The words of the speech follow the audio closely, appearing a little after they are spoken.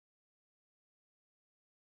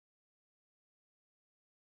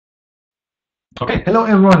Okay, hello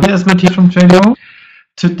everyone, here's Matthias from Trading.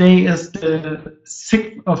 Today is the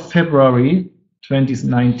 6th of February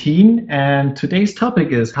 2019, and today's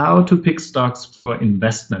topic is how to pick stocks for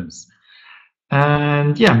investments.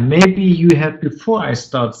 And yeah, maybe you have, before I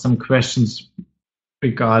start, some questions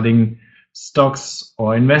regarding stocks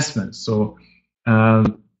or investments. So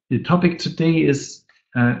the topic today is,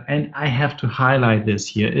 and I have to highlight this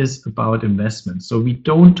here, is about investments. So we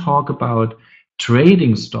don't talk about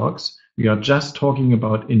trading stocks. We are just talking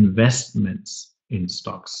about investments in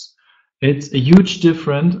stocks. It's a huge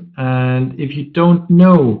difference, and if you don't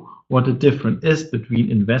know what the difference is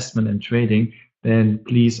between investment and trading, then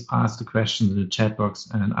please ask the questions in the chat box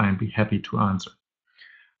and I'll be happy to answer.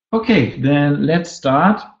 Okay, then let's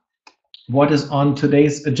start. What is on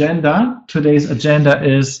today's agenda? Today's agenda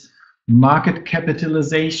is market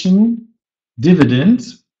capitalization,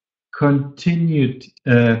 dividends, continuity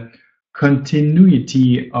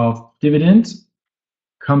of dividends,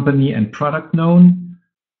 company and product known,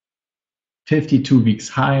 52 weeks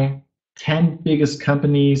high, 10 biggest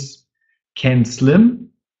companies can slim,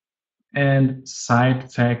 and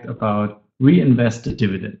side fact about reinvested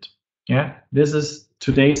dividend. Yeah, this is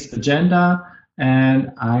today's agenda,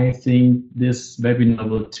 and I think this webinar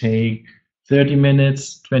will take 30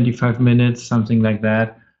 minutes, 25 minutes, something like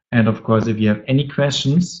that. And of course, if you have any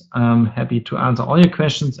questions, I'm happy to answer all your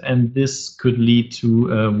questions, and this could lead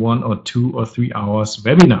to a 1 or 2 or 3 hours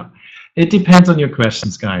webinar. It depends on your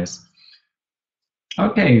questions, guys.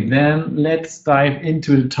 Okay, then let's dive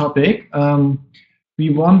into the topic. We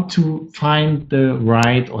want to find the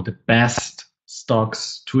right or the best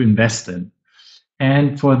stocks to invest in.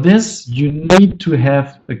 And for this, you need to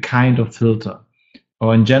have a kind of filter,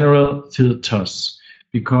 or in general, filters,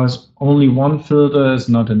 because only one filter is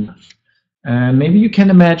not enough. And maybe you can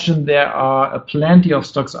imagine there are plenty of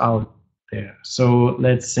stocks out there. So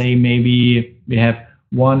let's say maybe we have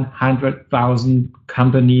 100,000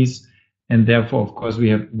 companies, and therefore, of course, we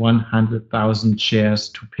have 100,000 shares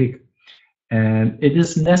to pick. And it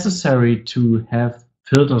is necessary to have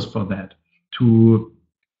filters for that, to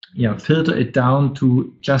filter it down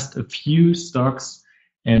to just a few stocks,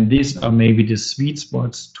 and these are maybe the sweet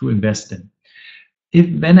spots to invest in.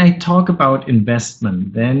 When I talk about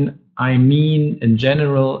investment, then I mean in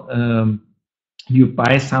general, you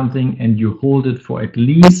buy something and you hold it for at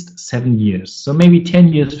least 7 years. So maybe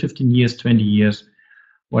 10 years, 15 years, 20 years,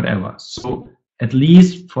 whatever. So at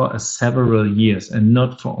least for several years and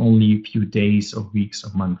not for only a few days or weeks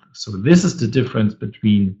or months. So this is the difference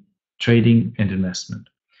between trading and investment.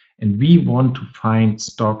 And we want to find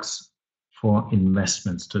stocks for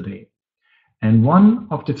investments today. And one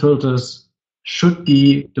of the filters should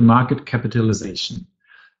be the market capitalization.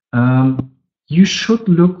 You should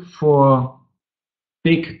look for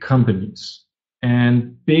big companies.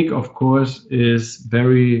 And big, of course, is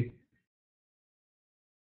very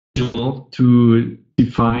to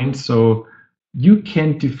define. So you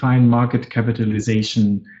can define market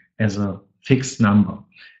capitalization as a fixed number.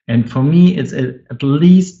 And for me, it's at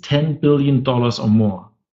least $10 billion or more.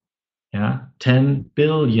 Yeah, $10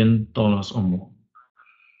 billion or more.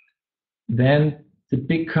 Then the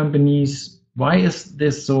big companies, why is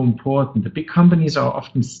this so important? The big companies are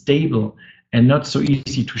often stable and not so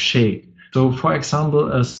easy to shake. So for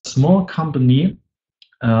example, a small company,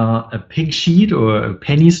 a pink sheet or a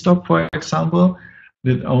penny stock, for example,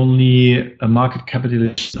 with only a market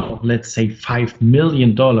capitalization of, let's say, $5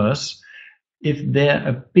 million, if there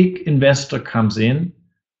a big investor comes in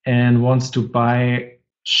and wants to buy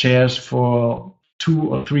shares for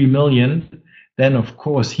 2 or 3 million, then of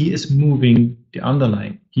course he is moving the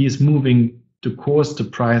underlying. He is moving the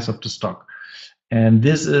price of the stock. And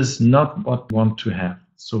this is not what we want to have.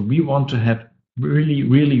 So we want to have really,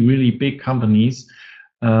 really, really big companies,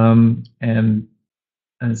 and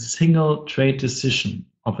a single trade decision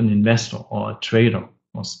of an investor or a trader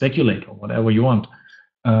or speculator, whatever you want,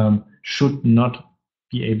 should not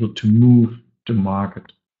be able to move the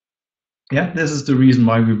market. Yeah, this is the reason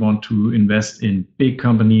why we want to invest in big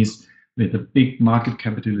companies with a big market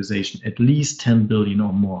capitalization, at least 10 billion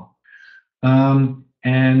or more.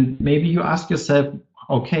 And maybe you ask yourself,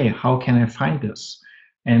 okay, how can I find this?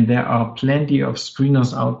 And there are plenty of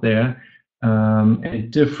screeners out there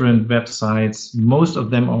at different websites. Most of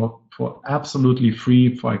them are for absolutely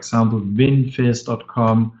free. For example,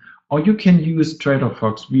 winfizz.com, or you can use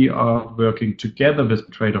TraderFox. We are working together with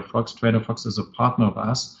TraderFox. TraderFox is a partner of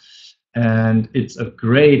us, and it's a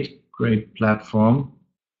great, great platform.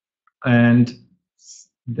 And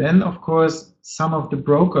then, of course, some of the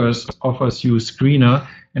brokers offers you a screener,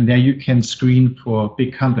 and there you can screen for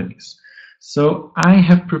big companies. So I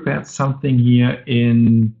have prepared something here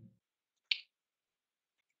in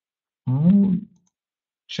Oh,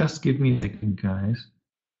 just give me a second, guys.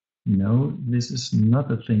 No, this is not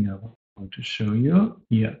the thing I want to show you.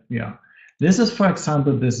 Yeah. This is, for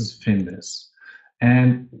example, this is Finviz.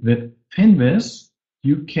 And with Finviz,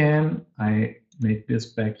 you can, I make this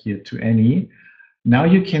back here to any. Now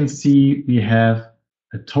you can see we have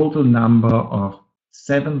a total number of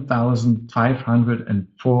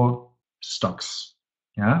 7,504 stocks.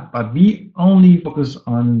 Yeah, but we only focus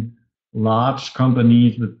on large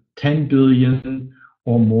companies with 10 billion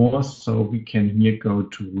or more. So we can here go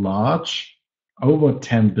to large, over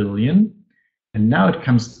 10 billion. And now it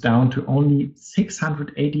comes down to only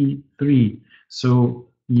 683. So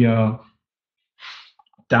we are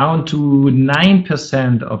down to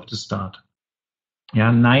 9% of the start.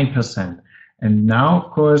 Yeah, 9%. And now,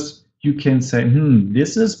 of course, you can say,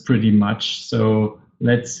 this is pretty much. So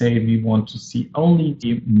let's say we want to see only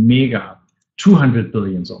the mega 200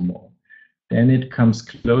 billions or more. Then it comes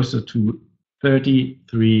closer to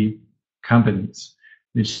 33 companies,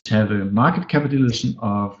 which have a market capitalization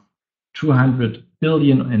of 200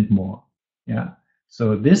 billion and more. Yeah.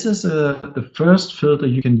 So this is the first filter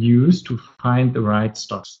you can use to find the right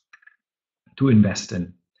stocks to invest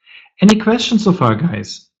in. Any questions so far,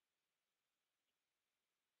 guys?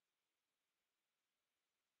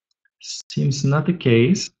 Seems not the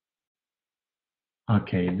case.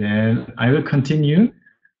 Okay, then I will continue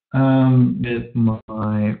with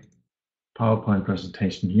my PowerPoint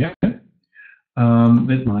presentation here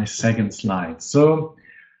with my second slide. So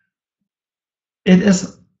it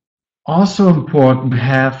is also important to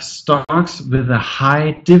have stocks with a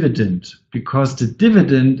high dividend, because the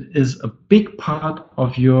dividend is a big part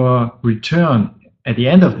of your return at the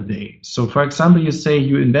end of the day. So for example, you say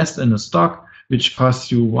you invest in a stock which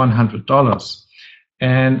costs you $100,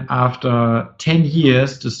 and after 10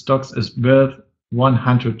 years the stock is worth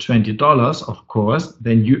 $120, of course,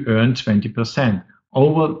 then you earn 20%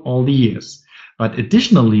 over all the years. But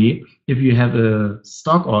additionally, if you have a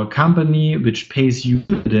stock or a company which pays you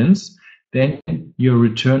dividends, then your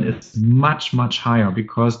return is much, much higher,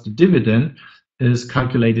 because the dividend is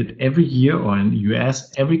calculated every year, or in the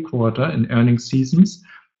US every quarter in earnings seasons.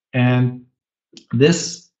 And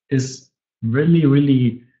this is really,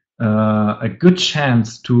 really a good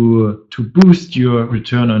chance to boost your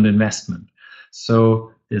return on investment.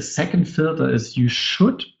 So the second filter is you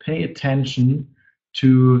should pay attention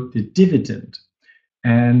to the dividend.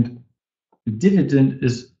 And the dividend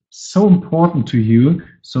is so important to you.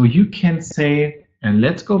 So you can say, and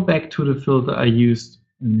let's go back to the filter I used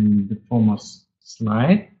in the former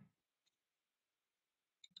slide.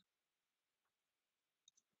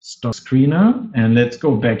 Stock screener, and let's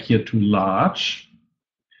go back here to large.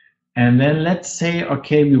 And then let's say,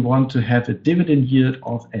 okay, we want to have a dividend yield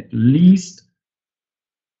of at least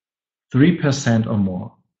 3% or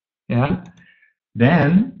more. Yeah.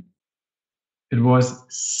 Then it was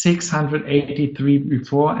 683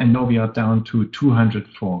 before, and now we are down to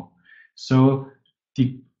 204. So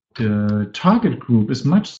the target group is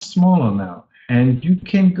much smaller now. And you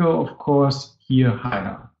can go, of course, here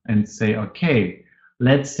higher and say, okay,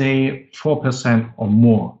 let's say 4% or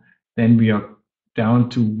more. Then we are down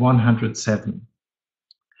to 107.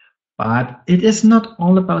 But it is not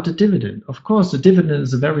all about the dividend. Of course, the dividend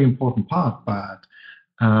is a very important part, but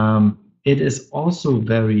it is also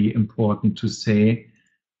very important to say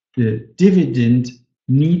the dividend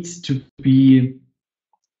needs to be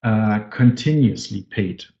continuously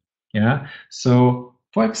paid. Yeah. So,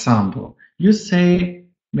 for example, you say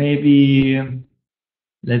maybe,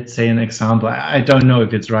 let's say an example. I don't know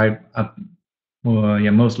if it's right, or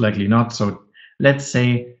yeah, most likely not. So let's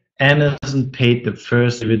say Amazon paid the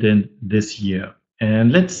first dividend this year,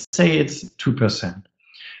 and let's say it's 2%.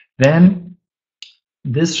 Then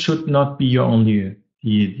this should not be your only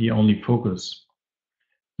the only focus.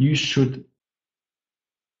 You should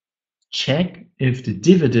check if the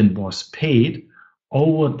dividend was paid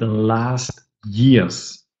over the last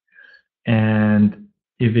years. And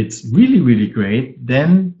if it's really, really great,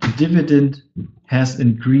 then the dividend has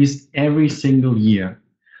increased every single year.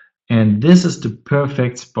 And this is the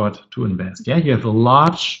perfect spot to invest. Yeah, you have a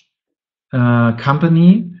large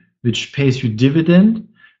company which pays you dividend.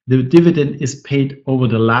 The dividend is paid over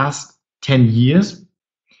the last 10 years,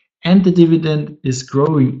 and the dividend is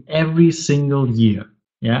growing every single year.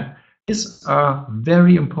 Yeah, these are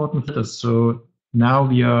very important filters. So now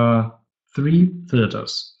we are 3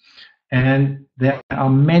 filters, and there are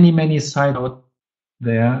many, many sites out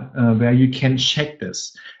there where you can check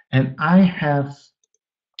this. And I have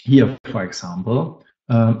here, for example,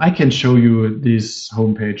 I can show you this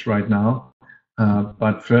homepage right now.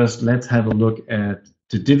 But first, let's have a look at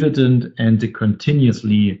the dividend and the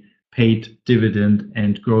continuously paid dividend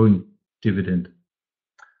and growing dividend.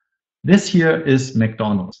 This here is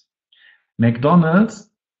McDonald's. McDonald's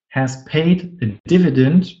has paid a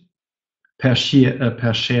dividend per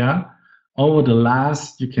share over the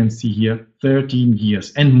last, you can see here, 13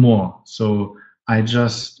 years and more. So I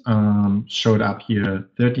just showed up here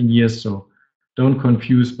 13 years, so don't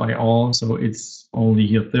confuse by all. So it's only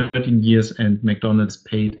here 13 years, and McDonald's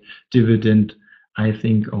paid dividend, I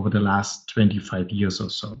think, over the last 25 years or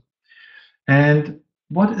so. And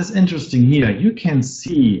what is interesting here, you can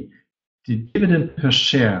see the dividend per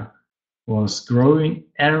share was growing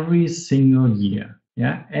every single year.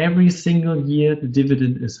 Yeah, every single year the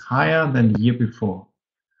dividend is higher than the year before.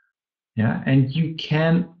 Yeah, and you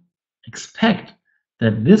can expect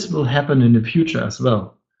that this will happen in the future as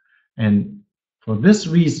well. And for this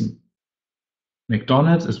reason,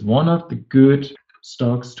 McDonald's is one of the good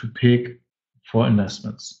stocks to pick for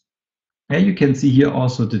investments. And you can see here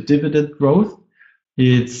also the dividend growth.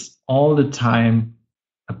 It's all the time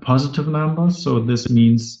a positive number, so this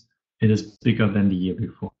means it is bigger than the year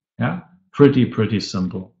before. Yeah, pretty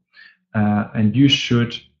simple. And you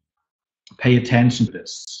should pay attention to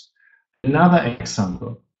this. Another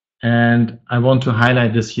example, and I want to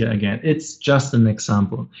highlight this here again, it's just an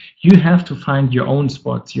example. You have to find your own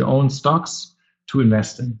spots, your own stocks to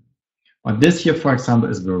invest in. But this here, for example,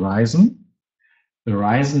 is Verizon.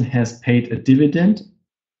 Verizon has paid a dividend.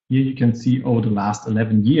 Here you can see over the last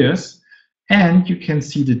 11 years, and you can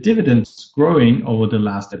see the dividends growing over the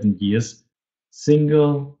last 11 years,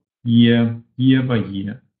 single year, year by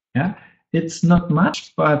year. Yeah, it's not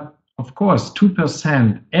much, but of course,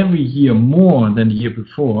 2% every year more than the year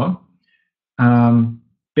before.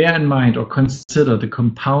 Bear in mind or consider the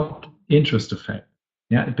compound interest effect.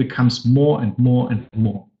 Yeah, it becomes more and more and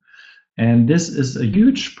more. And this is a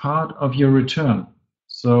huge part of your return.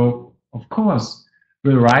 So, of course,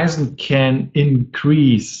 Verizon can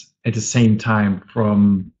increase at the same time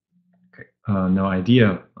from, no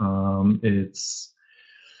idea, it's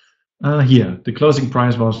here, the closing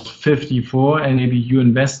price was 54, and maybe you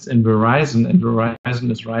invest in Verizon, and Verizon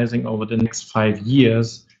is rising over the next 5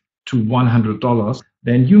 years to $100,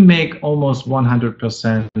 then you make almost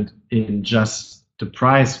 100% in just the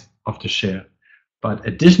price of the share. But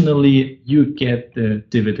additionally, you get the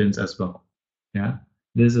dividends as well. Yeah,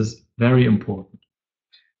 this is very important.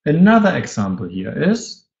 Another example here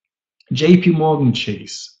is JP Morgan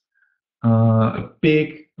Chase, a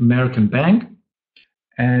big American bank.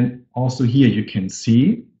 And also here you can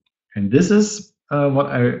see, and this is what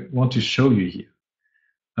I want to show you here.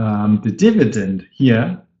 The dividend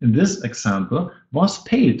here in this example was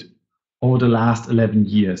paid over the last 11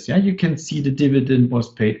 years. Yeah, you can see the dividend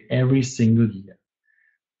was paid every single year.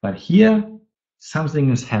 But here something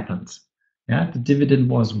has happened. Yeah, the dividend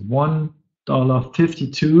was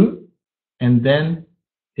 $1.52, and then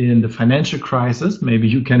in the financial crisis, maybe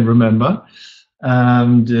you can remember,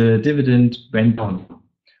 the dividend went down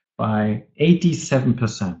by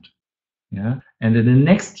 87%. Yeah, and in the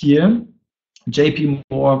next year, JP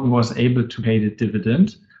Morgan was able to pay the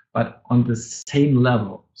dividend, but on the same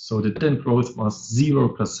level. So the dividend growth was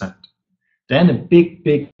 0%. Then a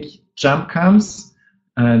big jump comes,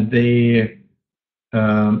 and the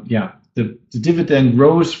dividend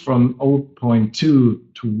rose from 0.2 to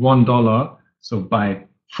 $1, so by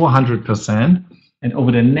 400%. And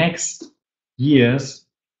over the next years,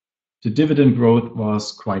 the dividend growth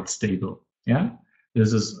was quite stable. Yeah,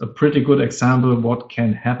 this is a pretty good example of what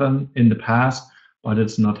can happen in the past, but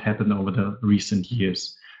it's not happened over the recent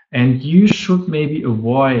years. And you should maybe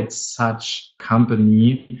avoid such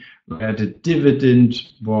company where the dividend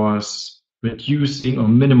was reducing or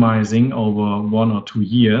minimizing over 1 or 2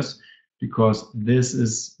 years, because this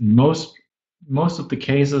is most of the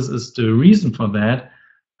cases is the reason for that,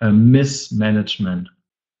 mismanagement.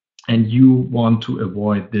 And you want to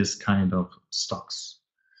avoid this kind of stocks.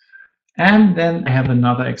 And then I have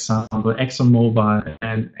another example, ExxonMobil,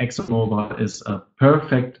 and ExxonMobil is a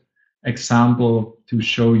perfect example to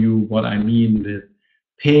show you what I mean with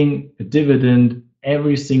paying a dividend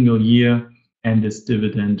every single year, and this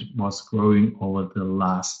dividend was growing over the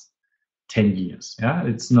last 10 years. Yeah,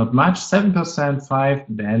 it's not much, 7%, 5%,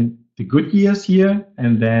 then the good years here,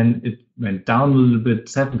 and then it went down a little bit,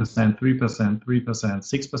 7%, 3%,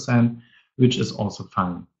 6%, which is also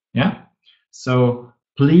fine. Yeah, so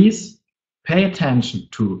please pay attention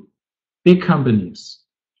to big companies,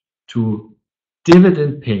 to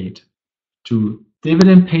dividend paid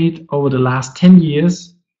over the last 10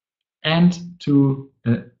 years, and to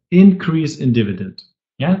increase in dividend.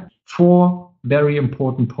 Yeah, 4 very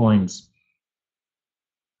important points.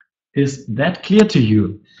 Is that clear to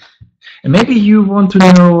you? And maybe you want to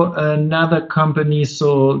know another company,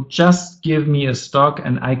 so just give me a stock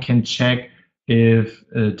and I can check if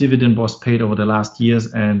a dividend was paid over the last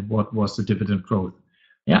years and what was the dividend growth.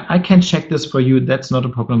 Yeah, I can check this for you. That's not a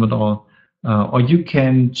problem at all. Or you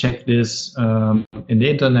can check this in the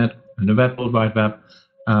internet, in the World Wide Web.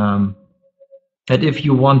 That if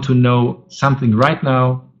you want to know something right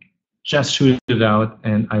now, just shoot it out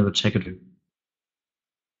and I will check it.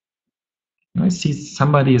 I see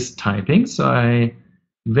somebody is typing, so I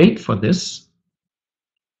wait for this.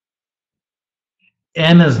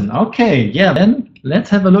 Amazon. Okay, yeah, then let's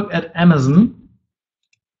have a look at Amazon.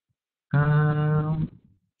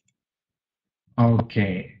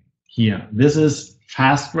 Okay, here. This is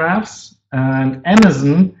Fast Graphs and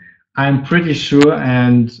Amazon. I'm pretty sure,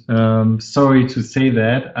 and sorry to say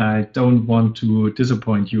that, I don't want to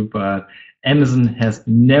disappoint you, but Amazon has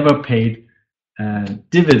never paid a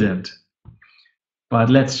dividend. But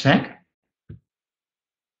let's check.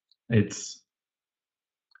 It's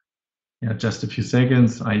just a few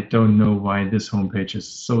seconds. I don't know why this homepage is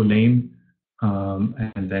so lame.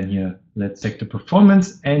 And then here, let's check the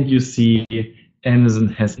performance, and you see Amazon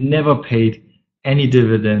has never paid any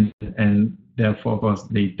dividend, and therefore, of course,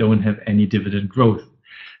 they don't have any dividend growth.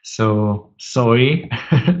 So sorry,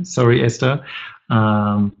 sorry, Esther.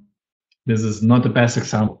 This is not the best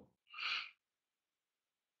example.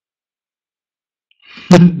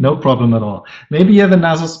 No problem at all. Maybe you have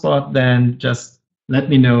another spot, then just let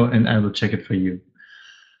me know and I will check it for you.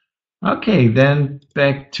 Okay, then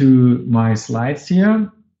back to my slides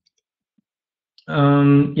here.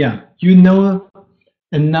 Yeah, you know,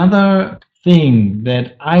 another thing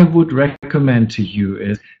that I would recommend to you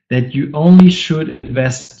is that you only should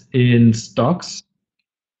invest in stocks.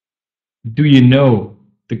 Do you know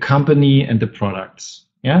the company and the products?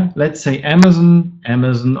 Yeah, let's say Amazon.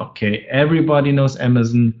 Amazon, okay, everybody knows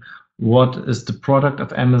Amazon. What is the product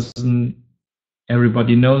of Amazon?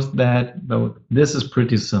 Everybody knows that, though this is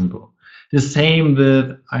pretty simple. The same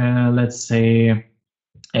with, let's say,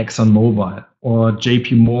 ExxonMobil or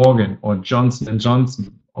JP Morgan or Johnson &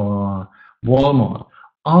 Johnson or Walmart.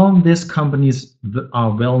 All these companies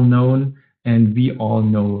are well known and we all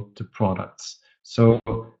know the products. So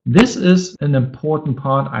this is an important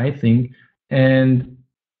part, I think, and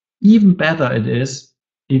even better it is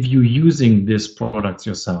if you're using these products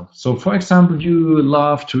yourself. So for example, you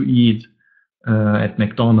love to eat at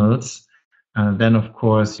McDonald's, then of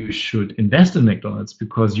course you should invest in McDonald's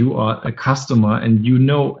because you are a customer and you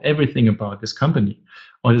know everything about this company.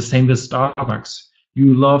 Or the same with Starbucks.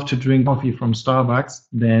 You love to drink coffee from Starbucks,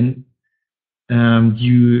 then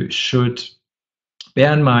you should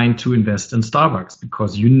bear in mind to invest in Starbucks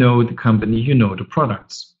because you know the company, you know the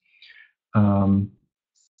products.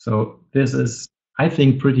 So this is, I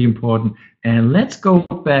think, pretty important. And let's go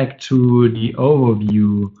back to the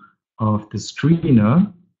overview of the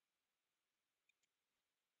screener.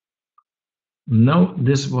 No,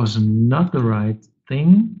 this was not the right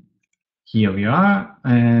thing. Here we are,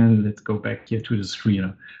 and let's go back here to the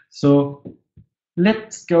screener. So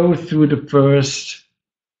let's go through the first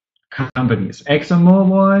companies.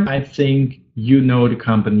 ExxonMobil, I think you know the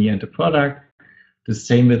company and the product. The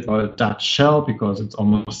same with our Dutch Shell because it's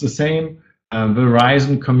almost the same.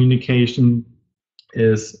 Verizon Communication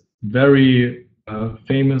is very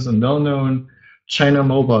famous and well known. China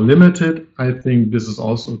Mobile Limited, I think this is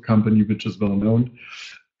also a company which is well known.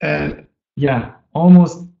 And yeah,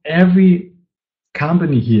 almost every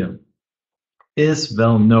company here is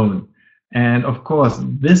well known. And of course,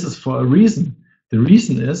 this is for a reason. The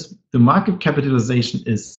reason is the market capitalization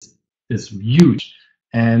is huge.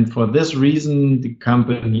 And for this reason, the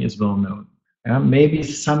company is well known. Maybe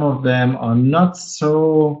some of them are not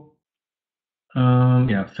so,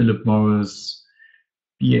 Philip Morris,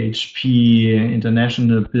 BHP,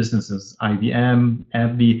 international businesses, IBM,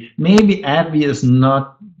 AbbVie. Maybe AbbVie is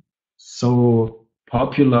not so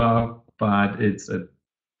popular, but it's a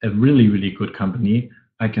really, really good company,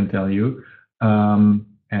 I can tell you.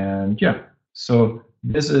 And yeah, so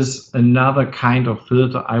this is another kind of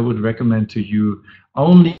filter I would recommend to you.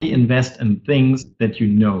 Only invest in things that you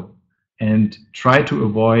know and try to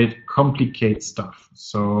avoid complicated stuff.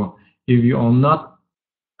 So if you are not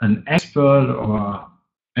an expert or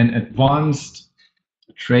an advanced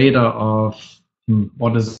trader of,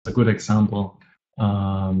 what is a good example?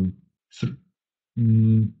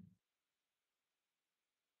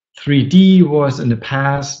 3D was in the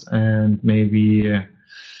past, and maybe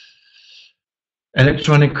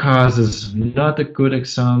electronic cars is not a good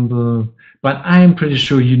example, but I'm pretty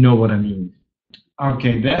sure you know what I mean.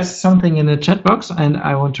 Okay, there's something in the chat box, and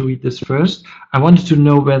I want to read this first. I wanted to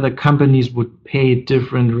know whether companies would pay a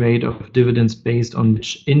different rate of dividends based on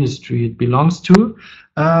which industry it belongs to.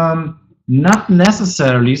 Not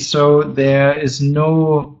necessarily. So there is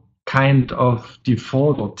no kind of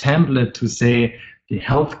default or template to say the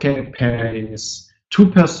healthcare pays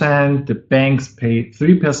 2%, the banks pay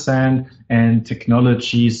 3%, and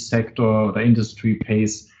technology sector or the industry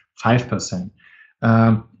pays 5%.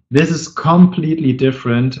 This is completely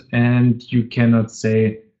different, and you cannot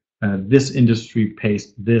say this industry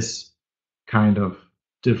pays this kind of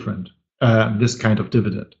this kind of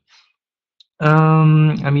dividend.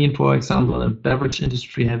 I mean, for example, a beverage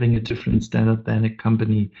industry having a different standard than a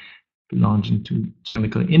company belonging to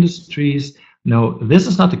chemical industries. No, this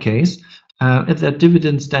is not the case. If there are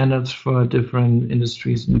dividend standards for different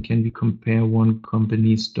industries, and can we compare one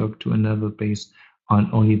company's stock to another based on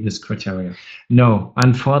only this criteria? No,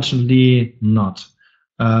 unfortunately not.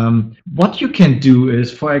 What you can do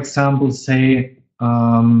is, for example, say,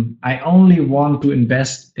 I only want to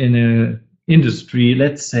invest in an industry,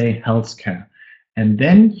 let's say healthcare. And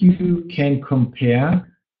then you can compare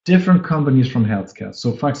different companies from healthcare.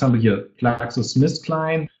 So for example, here,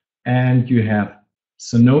 GlaxoSmithKline, and you have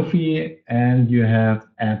Sanofi, and you have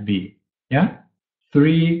AbbVie. Yeah?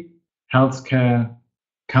 3 healthcare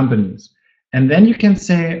companies. And then you can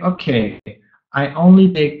say, okay, I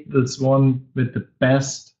only take this one with the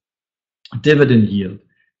best dividend yield,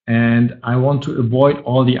 and I want to avoid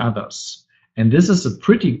all the others. And this is a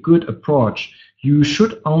pretty good approach. You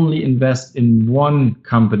should only invest in one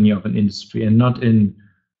company of an industry and not in,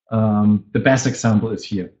 the best example is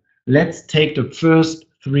here. Let's take the first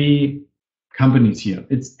 3 companies here.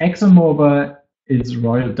 It's ExxonMobil, it's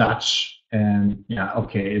Royal Dutch, and yeah,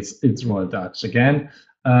 okay, it's Royal Dutch again.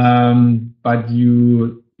 But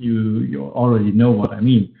you already know what I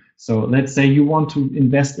mean. So let's say you want to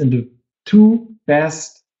invest in the 2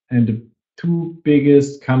 best and the 2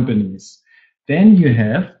 biggest companies. Then you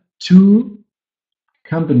have 2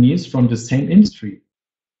 companies from the same industry,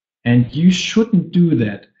 and you shouldn't do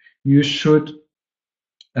that. You should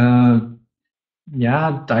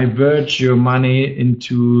diverge your money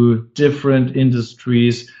into different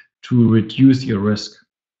industries to reduce your risk.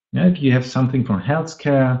 Yeah, if you have something from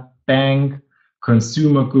healthcare, bank,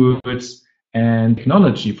 consumer goods, and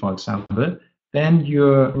technology, for example, then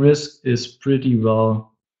your risk is pretty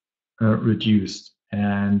well reduced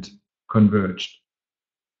and converged.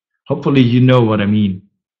 Hopefully you know what I mean.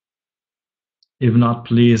 If not,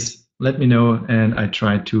 please let me know, and I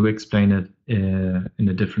try to explain it in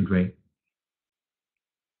a different way.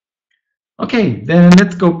 Okay, then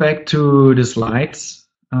let's go back to the slides.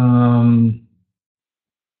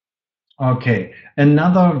 Okay,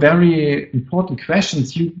 another very important question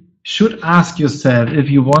you should ask yourself if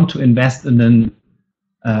you want to invest in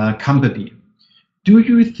a company. Do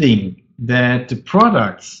you think that the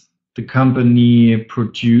products the company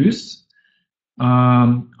produce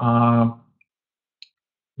are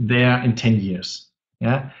there in 10 years?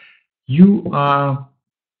 Yeah, you are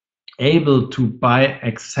able to buy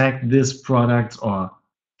exact this products or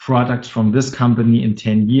products from this company in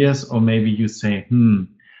 10 years, or maybe you say,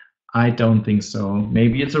 I don't think so.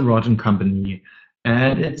 Maybe it's a rotten company,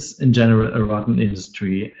 and it's in general a rotten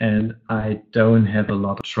industry, and I don't have a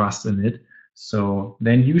lot of trust in it. So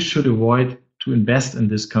then you should avoid to invest in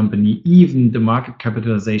this company, even the market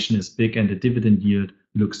capitalization is big and the dividend yield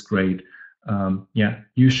looks great.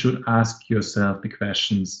 You should ask yourself the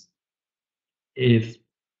questions if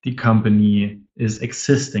the company is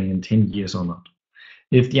existing in 10 years or not.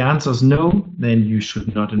 If the answer is no, then you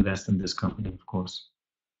should not invest in this company, of course.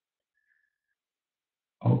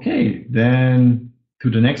 Okay, then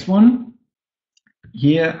to the next one.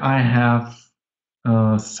 Here I have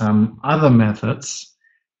some other methods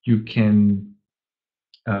you can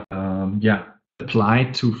apply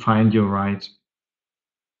to find your right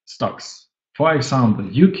stocks. For example,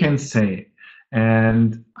 you can say,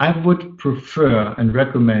 and I would prefer and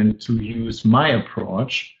recommend to use my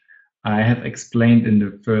approach. I have explained in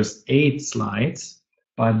the first 8 slides,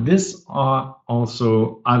 but these are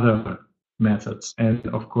also other methods. And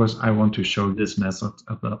of course, I want to show this method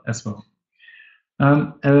as well.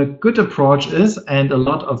 A good approach is, and a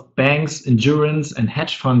lot of banks, insurance, and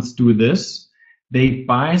hedge funds do this, they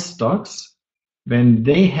buy stocks when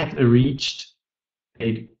they have reached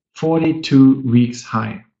a 42 weeks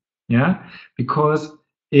high. Yeah, because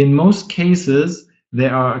in most cases,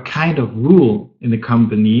 there are a kind of rule in the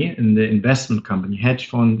company, in the investment company, hedge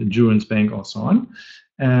fund, insurance bank, or so on.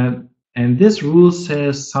 And this rule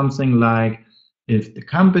says something like, if the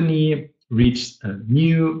company reached a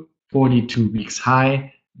new 42 weeks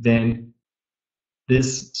high, then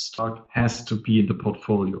this stock has to be in the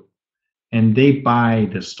portfolio. And they buy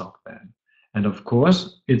the stock then. And of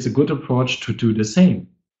course, it's a good approach to do the same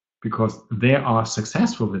because they are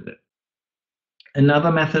successful with it.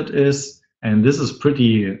 Another method is, and this is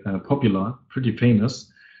pretty popular, pretty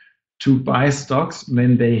famous, to buy stocks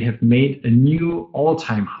when they have made a new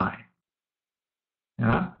all-time high.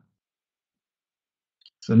 Yeah,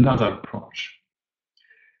 it's another approach.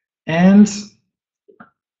 And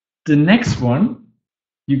the next one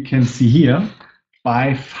you can see here,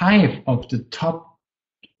 buy 5 of the top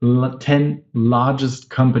 10 largest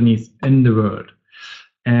companies in the world.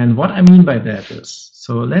 And what I mean by that is,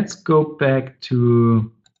 so let's go back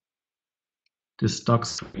to the stock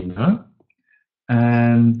screener,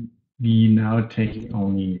 and we now taking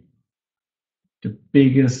only the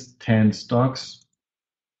biggest 10 stocks,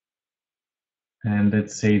 and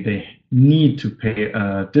let's say they need to pay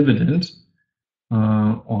a dividend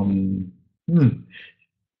on.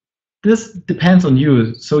 This depends on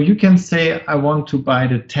you. So you can say, I want to buy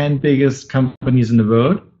the 10 biggest companies in the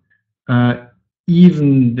world,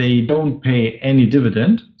 even they don't pay any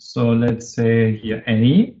dividend. So let's say here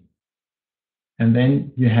any, and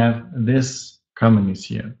then you have this companies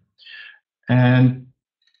here. And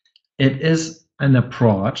it is an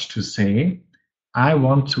approach to say, I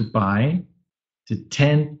want to buy the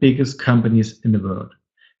 10 biggest companies in the world,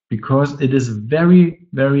 because it is very,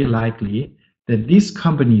 very likely that these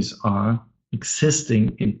companies are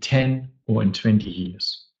existing in 10 or in 20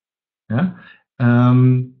 years. Yeah?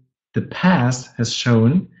 The past has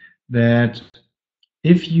shown that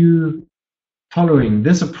if you following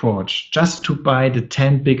this approach just to buy the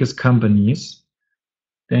 10 biggest companies,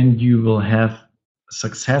 then you will have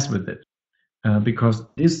success with it, because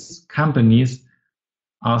these companies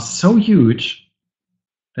are so huge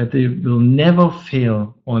that they will never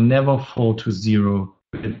fail or never fall to zero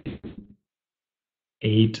within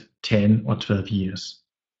 8, 10, or 12 years.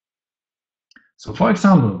 So for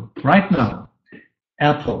example, right now,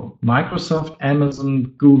 Apple, Microsoft, Amazon,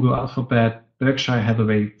 Google, Alphabet, Berkshire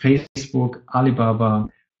Hathaway, Facebook, Alibaba,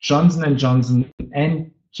 Johnson & Johnson, and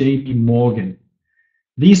JP Morgan.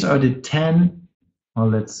 These are the 10, or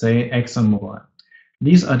let's say ExxonMobil.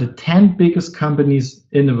 These are the 10 biggest companies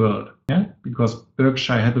in the world, yeah? Because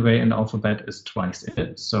Berkshire Hathaway and Alphabet is twice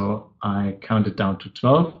it, so I counted down to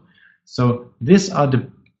 12. So these are the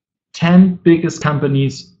 10 biggest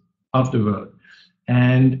companies of the world.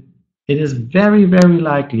 And it is very, very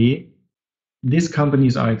likely these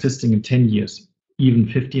companies are existing in 10 years, even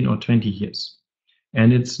 15 or 20 years.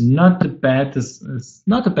 And it's not a bad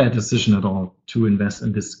decision at all to invest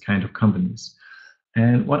in this kind of companies.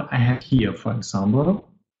 And what I have here, for example,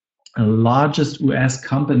 the largest US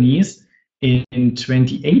companies in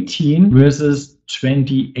 2018 versus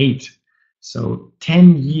 28. So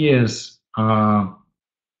 10 years are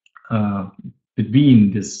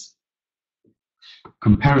between this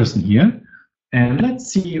comparison here. And let's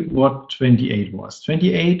see what 28 was.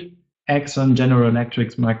 28, Exxon, General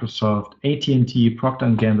Electric, Microsoft, AT&T, Procter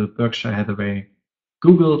 & Gamble, Berkshire Hathaway,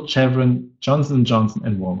 Google, Chevron, Johnson & Johnson,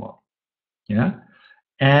 and Walmart. Yeah,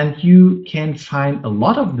 and you can find a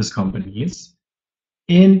lot of these companies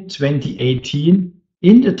in 2018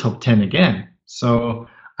 in the top 10 again. So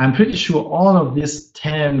I'm pretty sure all of these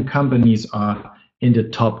 10 companies are in the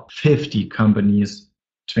top 50 companies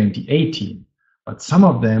 2018. But some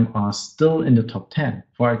of them are still in the top 10.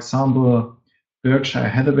 For example, Berkshire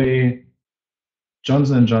Hathaway,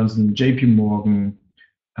 Johnson & Johnson, JP Morgan,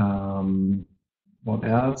 what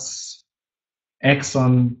else?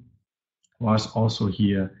 Exxon was also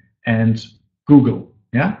here, and Google.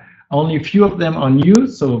 Yeah, only a few of them are new.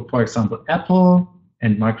 So for example, Apple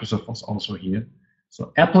and Microsoft was also here.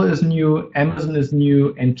 So Apple is new, Amazon is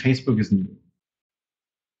new, and Facebook is new.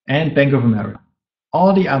 And Bank of America.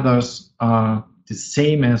 All the others are the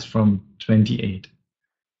same as from 28.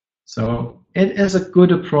 So it is a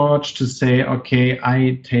good approach to say, okay,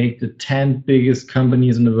 I take the 10 biggest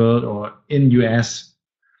companies in the world or in US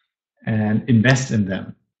and invest in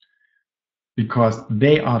them because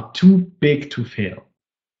they are too big to fail.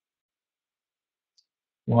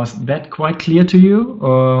 Was that quite clear to you,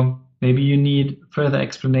 or maybe you need further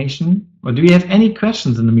explanation? Or do you have any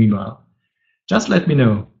questions in the meanwhile? Just let me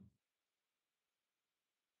know.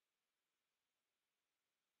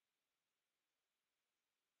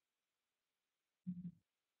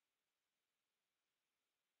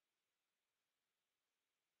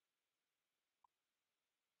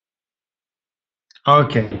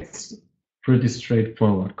 Okay, it's pretty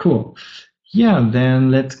straightforward. Cool. Yeah,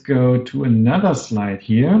 then let's go to another slide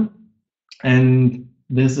here. And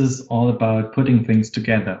this is all about putting things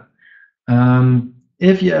together.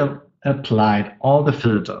 If you applied all the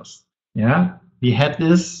filters, yeah, we had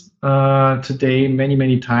this today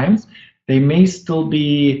many times, they may still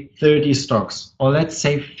be 30 stocks, or let's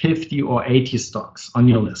say 50 or 80 stocks on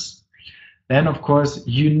your list. Then, of course,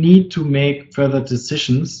 you need to make further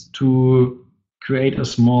decisions to create a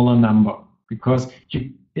smaller number, because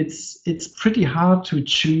it's pretty hard to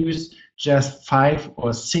choose just 5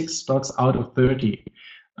 or 6 stocks out of 30.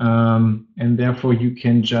 And therefore, you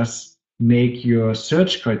can just make your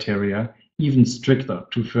search criteria even stricter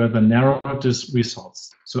to further narrow these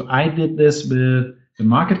results. So I did this with the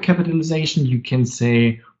market capitalization. You can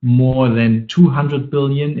say more than 200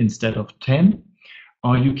 billion instead of 10.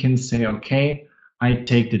 Or you can say, okay, I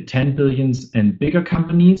take the 10 billions and bigger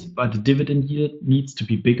companies, but the dividend yield needs to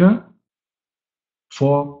be bigger,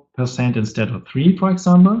 4% instead of 3, for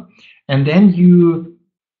example. And then you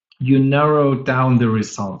narrow down the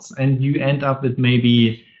results and you end up with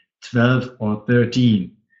maybe 12 or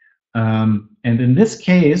 13. And in this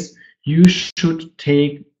case, you should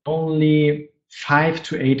take only 5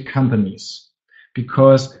 to 8 companies,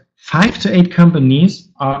 because 5 to 8 companies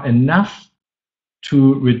are enough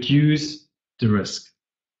to reduce the risk.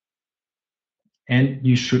 And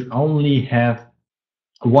you should only have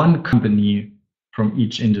one company from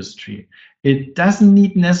each industry. It doesn't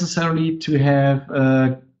need necessarily to have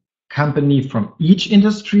a company from each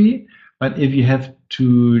industry, but if you have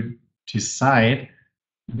to decide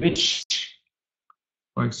which,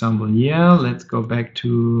 for example, here, let's go back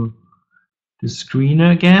to the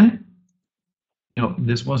screener again. No,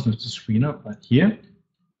 this wasn't the screener, but here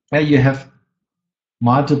you have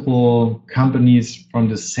multiple companies from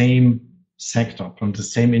the same sector, from the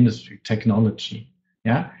same industry, technology,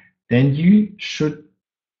 yeah, then you should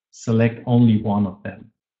select only one of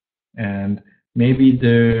them. And maybe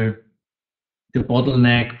the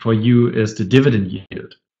bottleneck for you is the dividend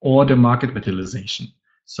yield or the market capitalization.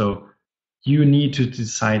 So you need to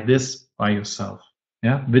decide this by yourself,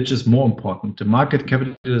 yeah, which is more important, the market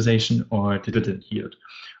capitalization or the dividend yield.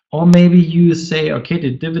 Or maybe you say, okay,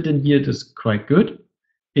 the dividend yield is quite good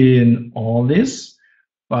in all this,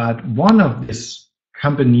 but one of these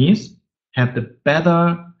companies had the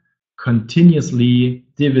better continuously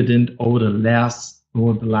dividend over the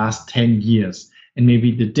last 10 years. And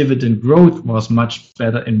maybe the dividend growth was much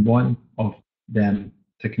better in one of them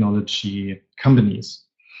technology companies.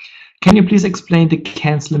 Can you please explain the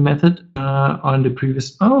canceling method on the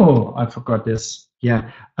previous? Oh, I forgot this. Yeah,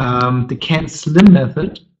 the canceling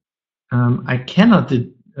method. I cannot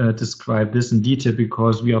describe this in detail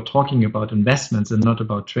because we are talking about investments and not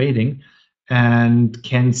about trading. And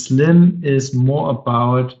Can Slim is more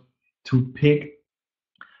about to pick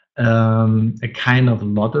a kind of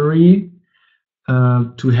lottery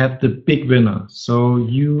to have the big winner. So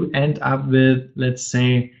you end up with, let's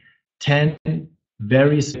say, 10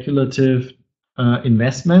 very speculative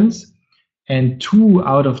investments, and 2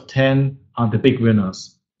 out of 10 are the big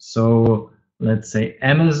winners. So let's say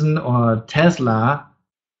Amazon or Tesla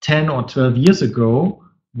 10 or 12 years ago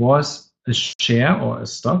was a share or a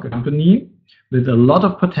stock, a company with a lot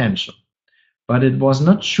of potential, but it was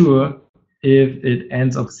not sure if it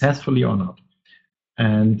ends up successfully or not.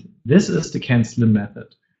 And this is the Can-Slim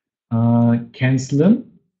method.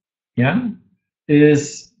 Can-Slim, yeah,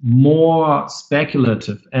 is more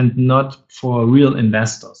speculative and not for real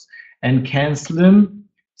investors. And Can-Slim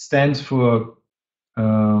stands for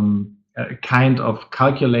a kind of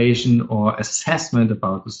calculation or assessment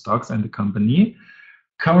about the stocks and the company,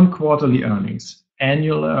 current quarterly earnings,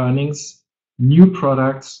 annual earnings, new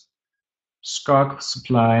products, stock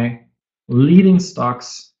supply, leading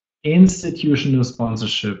stocks, institutional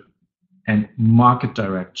sponsorship, and market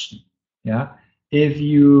direction. Yeah, if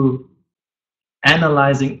you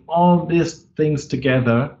analyzing all these things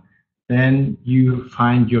together, then you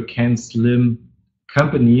find your Can-Slim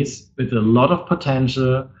companies with a lot of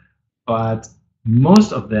potential, but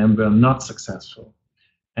most of them were not successful.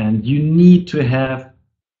 And you need to have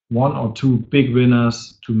 1 or 2 big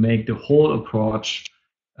winners to make the whole approach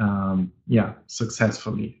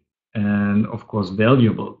successfully and of course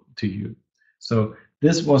valuable to you. So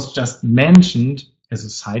this was just mentioned as a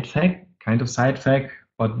side fact, kind of side fact,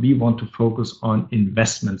 but we want to focus on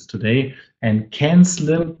investments today. And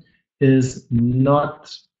Can-Slim is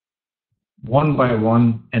not one by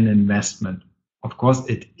one an investment. Of course,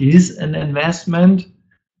 it is an investment,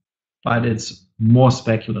 but it's more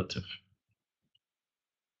speculative.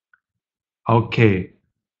 Okay.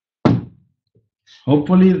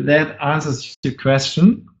 Hopefully that answers your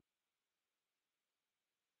question.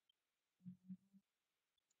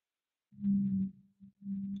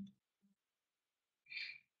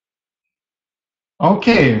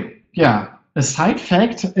 Okay, yeah. a side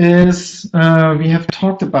fact is we have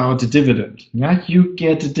talked about the dividend. Yeah, you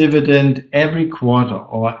get a dividend every quarter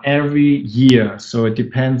or every year. So it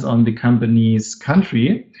depends on the company's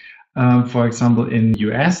country. For example, in the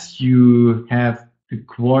US, you have the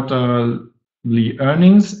quarterly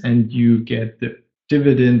earnings and you get the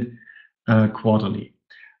dividend quarterly.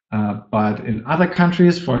 But in other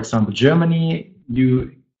countries, for example, Germany,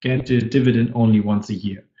 you get the dividend only once a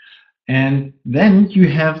year. And then you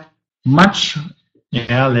have much,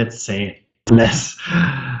 yeah, let's say less,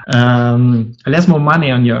 less more money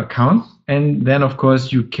on your account. And then, of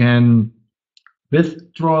course, you can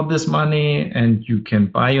withdraw this money and you can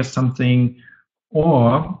buy you something.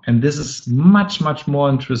 Or, and this is much, much more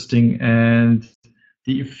interesting, and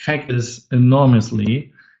the effect is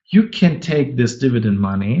enormously, you can take this dividend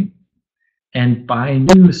money and buy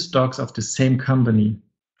new stocks of the same company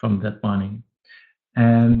from that money.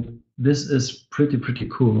 And this is pretty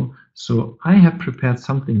cool. So I have prepared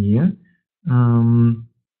something here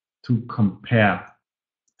to compare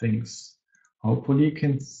things. Hopefully you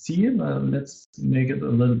can see it. Let's make it a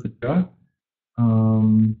little bit better.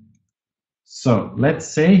 So let's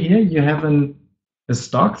say here you have a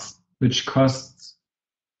stocks which costs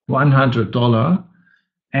 $100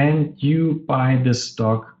 and you buy this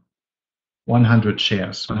stock 100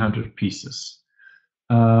 shares, 100 pieces.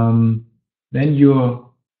 Then your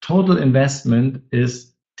total investment is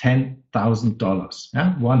 $10,000.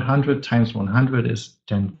 Yeah? 100 times 100 is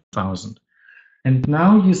 10,000. And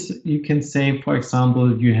now you can say, for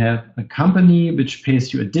example, you have a company which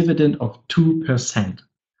pays you a dividend of 2%.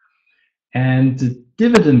 And the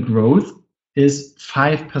dividend growth is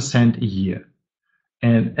 5% a year.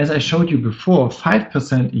 And as I showed you before,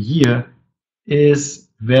 5% a year is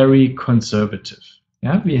very conservative.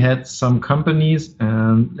 Yeah, we had some companies,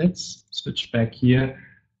 and let's switch back here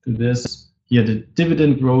to this. Here, the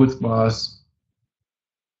dividend growth was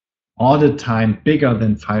all the time bigger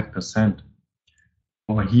than 5%.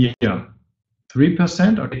 Or here,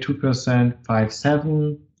 3%, okay, 2%, 5,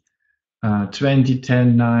 7, 20,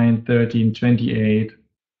 10, 9, 13, 28,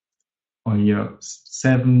 or here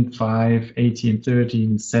 7, 5, 18,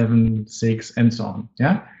 13, 7, 6, and so on.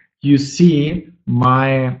 Yeah, you see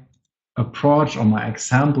my approach or my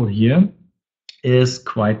example here is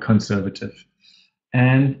quite conservative.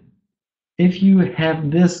 And if you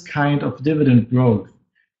have this kind of dividend growth,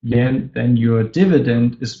 then your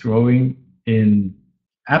dividend is growing in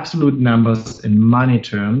absolute numbers, in money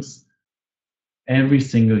terms, every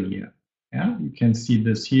single year. Yeah, you can see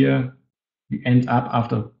this here. You end up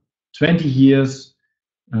after 20 years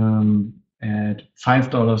at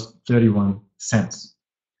 $5.31.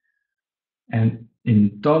 And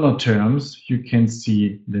in dollar terms, you can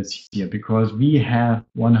see this here because we have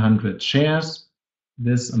 100 shares.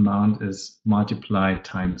 This amount is multiplied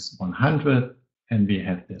times 100, and we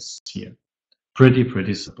have this here.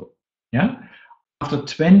 Pretty simple. Yeah. After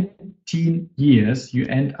 20 years, you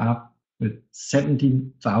end up with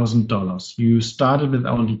 $17,000. You started with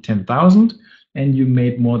only 10,000, and you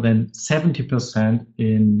made more than 70%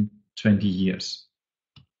 in 20 years.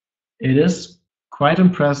 It is quite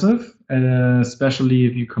impressive, especially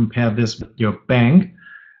if you compare this with your bank.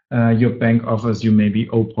 Your bank offers you maybe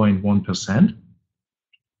 0.1%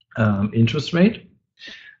 interest rate,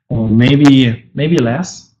 or maybe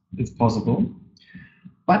less. It's possible.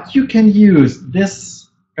 But you can use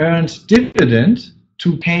this earned dividend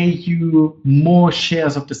to pay you more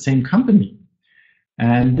shares of the same company.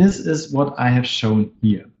 And this is what I have shown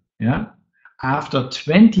here. Yeah? After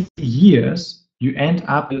 20 years, you end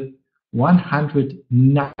up with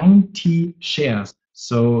 190 shares.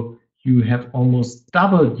 So you have almost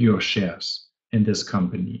doubled your shares in this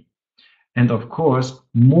company. And of course,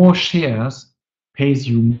 more shares pays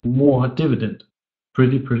you more dividend.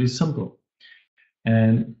 Pretty simple.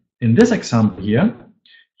 And in this example here,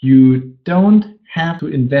 you don't have to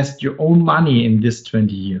invest your own money in this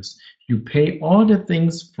 20 years. You pay all the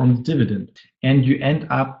things from the dividend and you end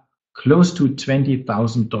up close to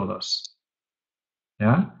 $20,000.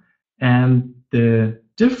 Yeah? And the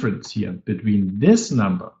difference here between this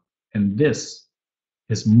number and this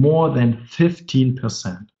is more than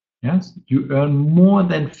 15%. Yes? You earn more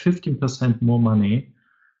than 15% more money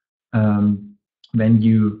when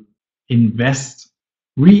you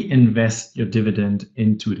reinvest your dividend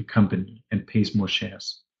into the company and pays more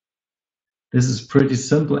shares. This is pretty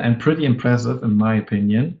simple and pretty impressive in my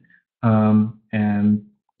opinion. And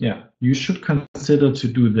yeah, you should consider to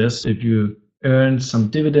do this if you earn some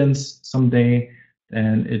dividends someday,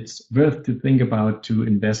 and it's worth to think about to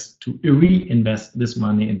reinvest this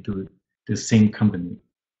money into the same company.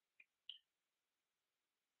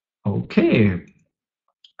 Okay.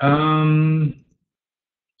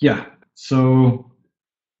 Yeah, so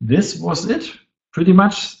this was it. Pretty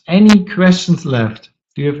much. Any questions left?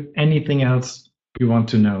 Do you have anything else you want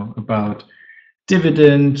to know about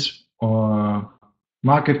dividend or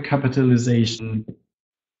market capitalization,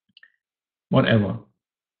 whatever?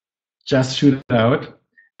 Just shoot it out.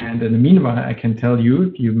 And in the meanwhile, I can tell you,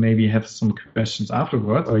 if you maybe have some questions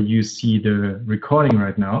afterwards, or you see the recording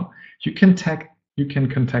right now, you can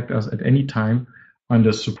contact us at any time on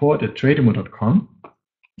the support@trademo.com.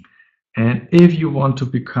 And if you want to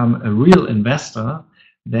become a real investor,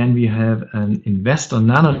 then we have an investor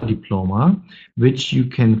nano diploma, which you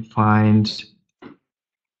can find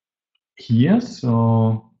here.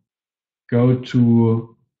 So go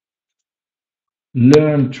to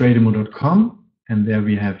learntrademo.com, and there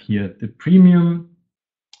we have here the premium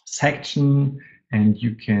section, and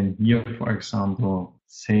you can here, for example,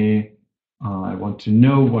 say I want to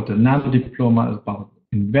know what the nano diploma about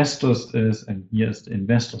investors is, and here's the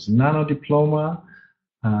investors nano diploma,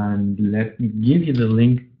 and let me give you the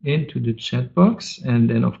link into the chat box, and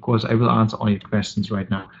then of course I will answer all your questions right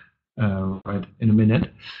now, right in a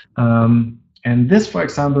minute. And this, for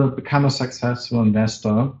example, Become a Successful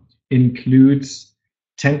Investor, includes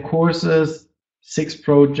 10 courses, 6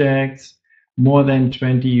 projects, more than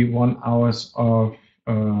 21 hours of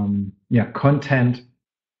content,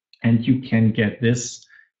 and you can get this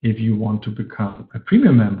if you want to become a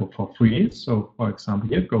premium member for free. So for example,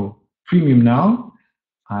 here, go premium now.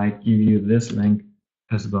 I give you this link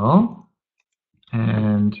as well.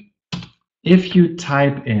 And if you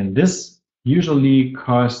type in, this usually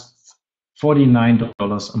costs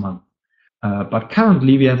 $49 a month. But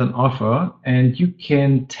currently we have an offer, and you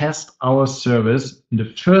can test our service in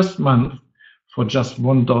the first month for just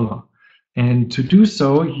 $1. And to do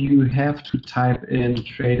so, you have to type in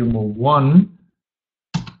Trademo1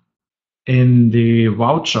 in the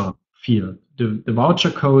voucher field. The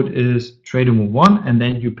voucher code is Trademo1, and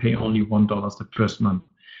then you pay only $1 the first month.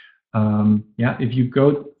 If you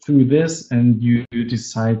go through this and you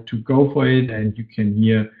decide to go for it, and you can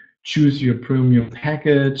here choose your premium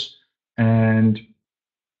package, and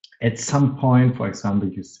at some point, for example,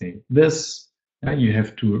 you say this, you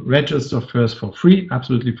have to register first for free,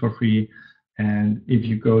 absolutely for free. And if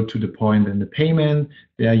you go to the point in the payment,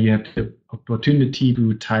 there you have the opportunity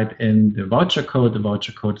to type in the voucher code. The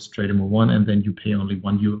voucher code is Trademo1, and then you pay only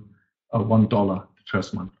 $1 the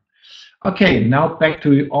first month. Okay, now back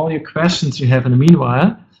to all your questions you have in the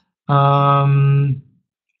meanwhile.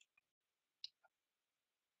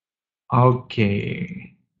 Okay.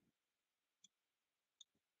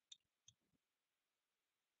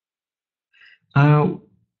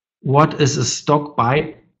 What is a stock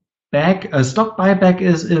buyback? A stock buyback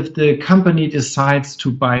is if the company decides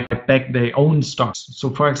to buy back their own stocks. So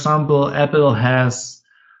for example, Apple has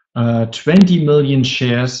 20 million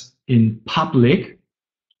shares in public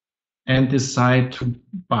and decide to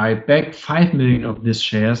buy back 5 million of these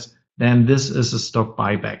shares, then this is a stock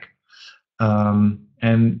buyback.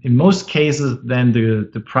 And in most cases, then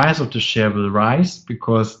the price of the share will rise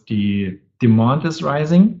because the demand is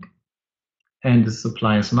rising and the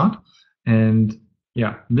supply is not. And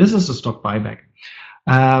yeah, this is a stock buyback.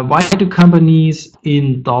 Why do companies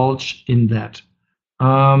indulge in that?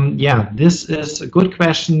 This is a good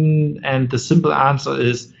question, and the simple answer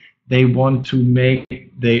is they want to make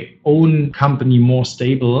their own company more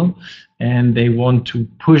stable, and they want to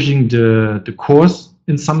pushing the course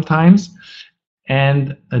in sometimes.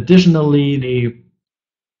 And additionally, they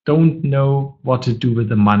don't know what to do with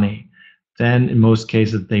the money. Then in most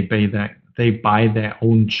cases, they buy their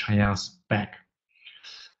own shares back.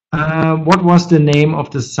 What was the name of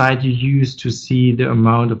the site you used to see the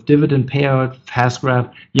amount of dividend payout?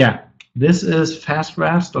 Fastgraph. Yeah, this is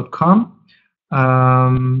fastgraphs.com.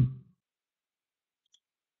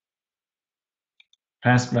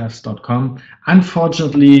 Fastgraphs.com.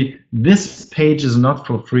 Unfortunately, this page is not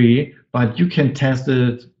for free, but you can test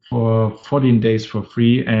it for 14 days for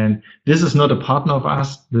free. And this is not a partner of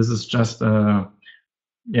us. This is just a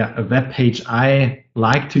web page I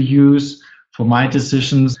like to use for my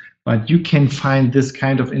decisions, but you can find this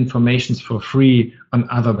kind of information for free on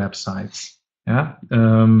other websites. Yeah,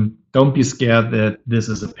 don't be scared that this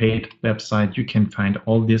is a paid website. You can find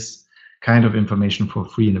all this kind of information for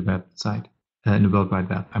free in the website, in the World Wide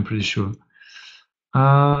Web, I'm pretty sure.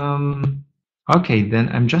 Okay, then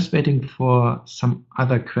I'm just waiting for some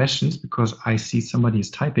other questions because I see somebody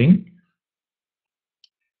is typing.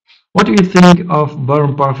 What do you think of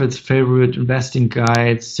Warren Buffett's favorite investing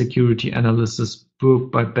guide, Security Analysis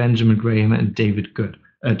book by Benjamin Graham and David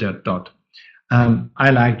Dodd?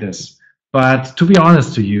 I like this, but to be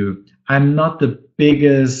honest to you, I'm not the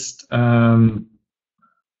biggest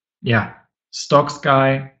stocks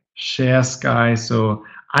guy, shares guy. So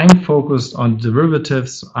I'm focused on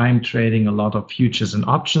derivatives. I'm trading a lot of futures and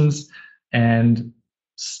options, and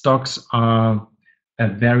stocks are a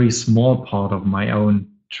very small part of my own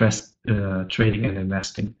trading and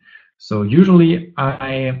investing. So usually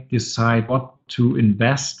I decide what to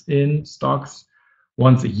invest in stocks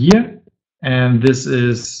once a year, and this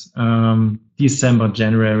is December,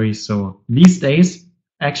 January. So these days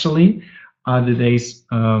actually are the days,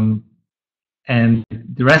 and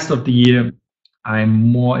the rest of the year I'm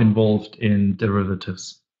more involved in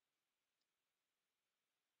derivatives.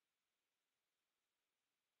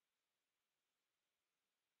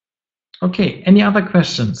 Okay, any other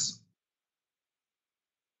questions?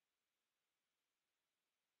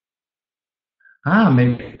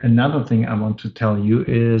 Maybe another thing I want to tell you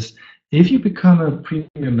is if you become a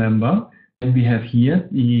premium member, then we have here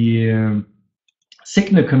the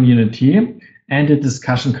Signal community and the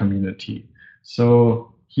discussion community.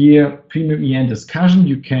 So here, Premium EN discussion,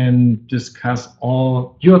 you can discuss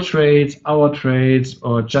all your trades, our trades,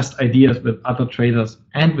 or just ideas with other traders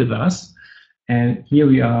and with us. And here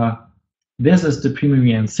we are. This is the Premium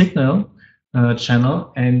EN Signal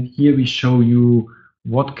channel, and here we show you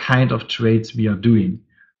what kind of trades we are doing.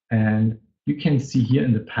 And you can see here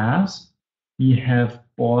in the past, we have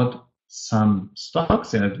bought some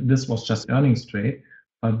stocks. This was just earnings trade,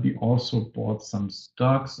 but we also bought some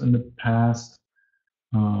stocks in the past.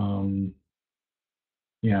 For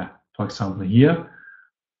example, here.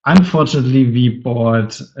 Unfortunately, we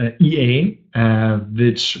bought EA,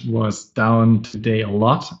 which was down today a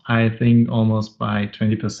lot, I think almost by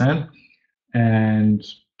 20%, and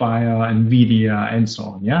Bayer, Nvidia, and so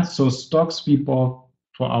on. Yeah, so stocks we bought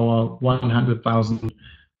for our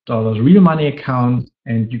 $100,000 real money account,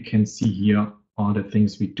 and you can see here all the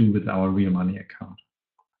things we do with our real money account,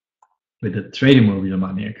 with the trading real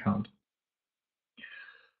money account.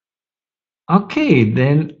 Okay,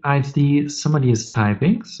 then I see somebody is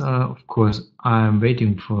typing. So of course I'm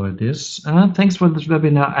waiting for this. Thanks for this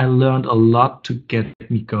webinar. I learned a lot to get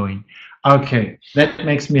me going. Okay, that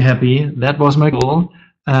makes me happy. That was my goal.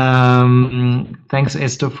 Thanks,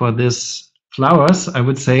 Esther, for this flowers. I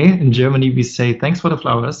would say in Germany we say thanks for the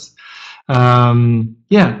flowers. And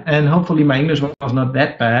hopefully my English was not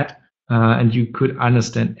that bad, and you could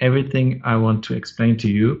understand everything I want to explain to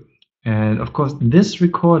you. And of course, this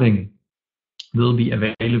recording will be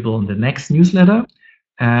available in the next newsletter,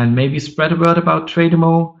 and maybe spread a word about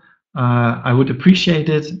Trademo. I would appreciate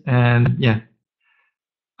it. And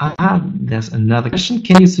there's another question.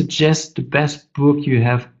 Can you suggest the best book you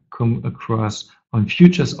have come across on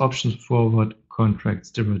futures, options, forward,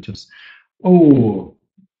 contracts, derivatives? It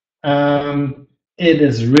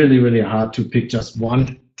is really, really hard to pick just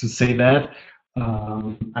one to say that.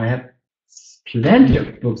 I have plenty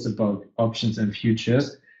of books about options and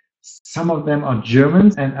futures. Some of them are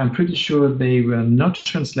German, and I'm pretty sure they were not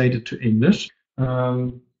translated to English.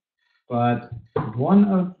 But one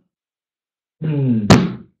of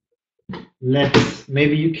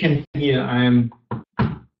maybe you can hear I'm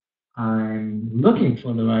looking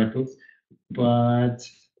for the right books, but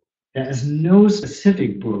there is no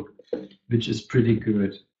specific book which is pretty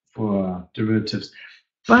good for derivatives.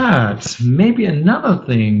 But maybe another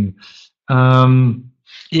thing.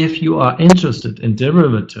 If you are interested in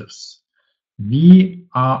derivatives, we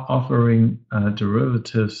are offering a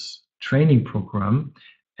derivatives training program,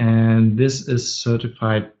 and this is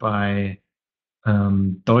certified by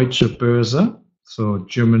Deutsche Börse, so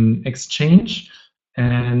German exchange.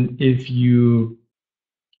 And if you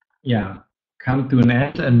come to an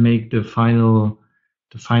end and make the final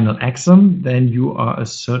exam, then you are a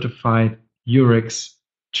certified Eurex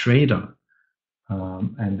trader.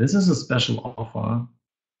 And this is a special offer.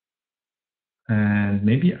 And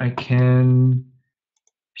maybe I can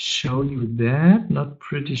show you that, not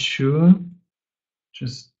pretty sure.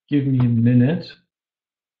 Just give me a minute.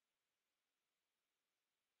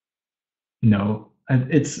 No,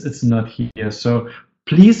 it's not here. So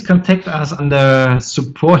please contact us under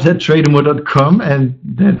support@trademo.com, and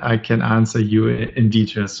then I can answer you in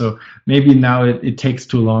detail. So maybe now it takes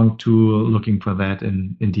too long to looking for that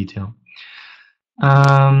in detail.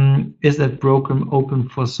 Is that program open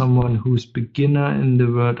for someone who's beginner in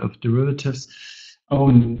the world of derivatives?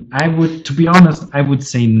 To be honest, I would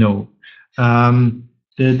say no.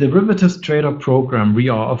 The derivatives trader program we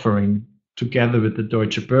are offering together with the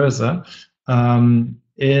Deutsche Börse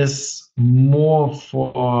is more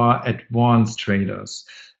for advanced traders.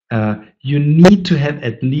 You need to have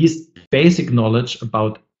at least basic knowledge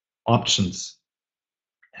about options.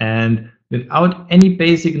 And without any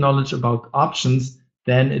basic knowledge about options,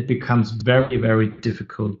 then it becomes very, very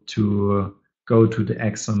difficult to go to the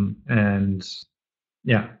exam. And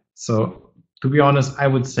yeah, so to be honest, I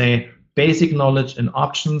would say basic knowledge in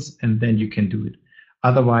options, and then you can do it.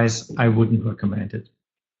 Otherwise, I wouldn't recommend it.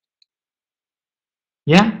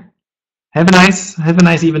 Yeah, have a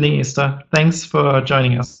nice evening, Esther. Thanks for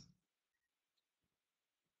joining us.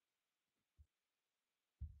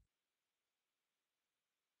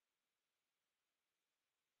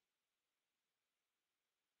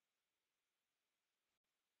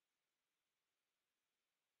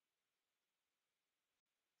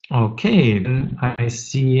 Okay, then I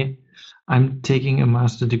see I'm taking a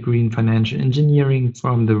master degree in financial engineering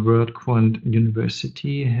from the World Quant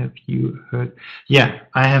University. Have you heard? Yeah,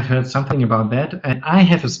 I have heard something about that. And I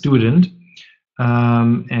have a student,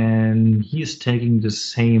 and he's taking the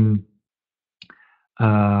same.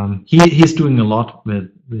 He's doing a lot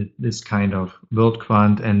with this kind of World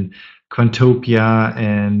Quant and Quantopia,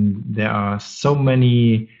 and there are so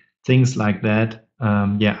many things like that.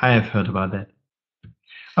 Yeah, I have heard about that.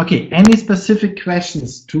 Okay, any specific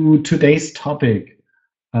questions to today's topic?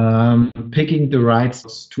 Picking the right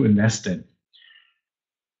stocks to invest in.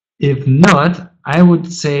 If not, I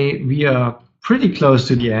would say we are pretty close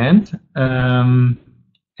to the end.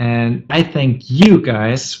 And I thank you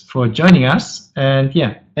guys for joining us. And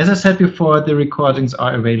yeah, as I said before, the recordings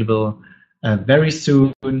are available very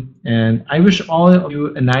soon. And I wish all of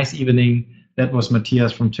you a nice evening. That was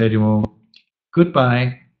Matthias from JDMO.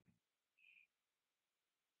 Goodbye.